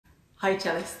Hi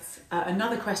cellists.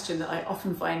 Another question that I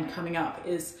often find coming up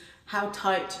is how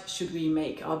tight should we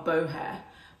make our bow hair?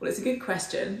 Well, it's a good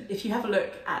question. If you have a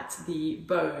look at the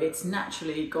bow, it's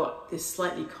naturally got this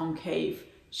slightly concave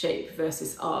shape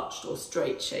versus arched or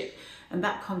straight shape. And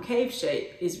that concave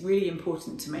shape is really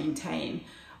important to maintain.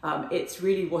 It's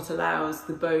really what allows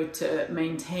the bow to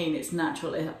maintain its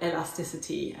natural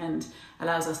elasticity and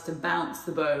allows us to bounce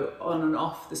the bow on and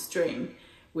off the string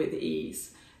with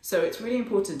ease. So it's really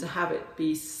important to have it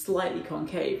be slightly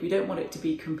concave. We don't want it to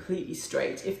be completely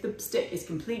straight. If the stick is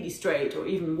completely straight, or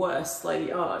even worse,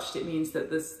 slightly arched, it means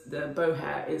that the bow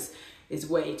hair is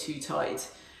way too tight.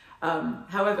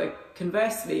 However,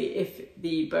 conversely, if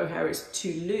the bow hair is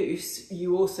too loose,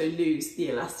 you also lose the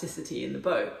elasticity in the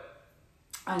bow.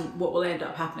 And what will end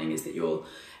up happening is that you'll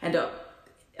end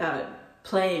up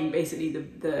playing basically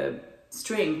the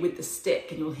string with the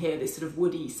stick, and you'll hear this sort of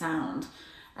woody sound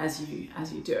as you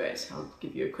do it. I'll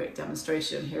give you a quick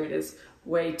demonstration. Here it is,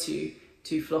 way too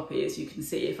floppy, as you can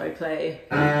see. If I play, you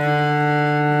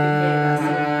can hear that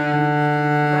sort of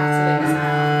rattling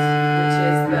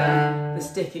sound, which is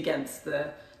the stick against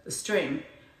the string.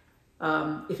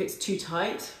 If it's too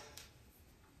tight,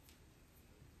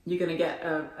 you're going to get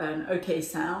an okay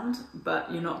sound,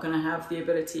 but you're not going to have the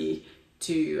ability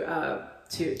to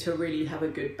really have a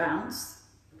good bounce.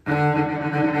 Much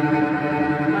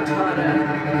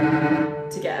harder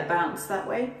to get a bounce that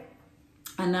way.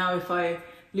 And now if I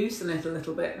loosen it a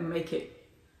little bit and make it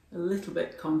a little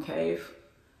bit concave,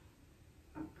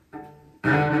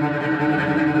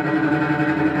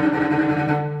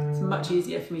 it's much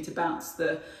easier for me to bounce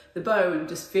the bow and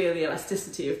just feel the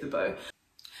elasticity of the bow.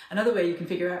 Another way you can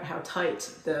figure out how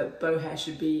tight the bow hair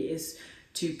should be is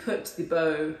to put the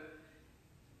bow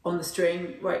on the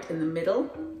string right in the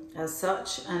middle as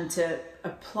such, and to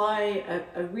apply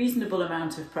a reasonable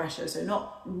amount of pressure. So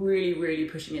not really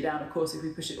pushing it down. Of course, if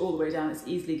we push it all the way down, it's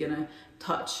easily going to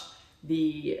touch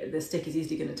the stick is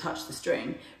easily going to touch the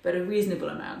string, but a reasonable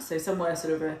amount. So somewhere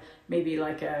sort of maybe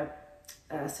like a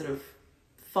sort of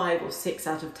 5 or 6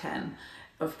 out of 10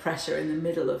 of pressure in the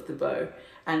middle of the bow,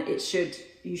 and you should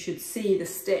see the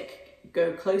stick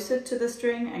go closer to the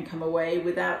string and come away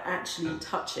without actually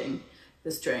touching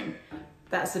the string.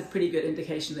 That's a pretty good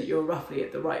indication that you're roughly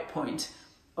at the right point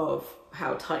of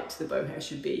how tight the bow hair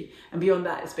should be. And beyond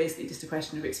that, it's basically just a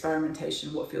question of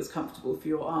experimentation, what feels comfortable for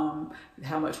your arm,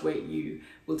 how much weight you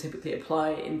will typically apply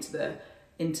into the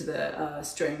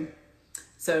string.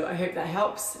 So I hope that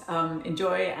helps.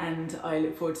 Enjoy, and I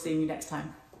look forward to seeing you next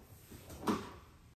time.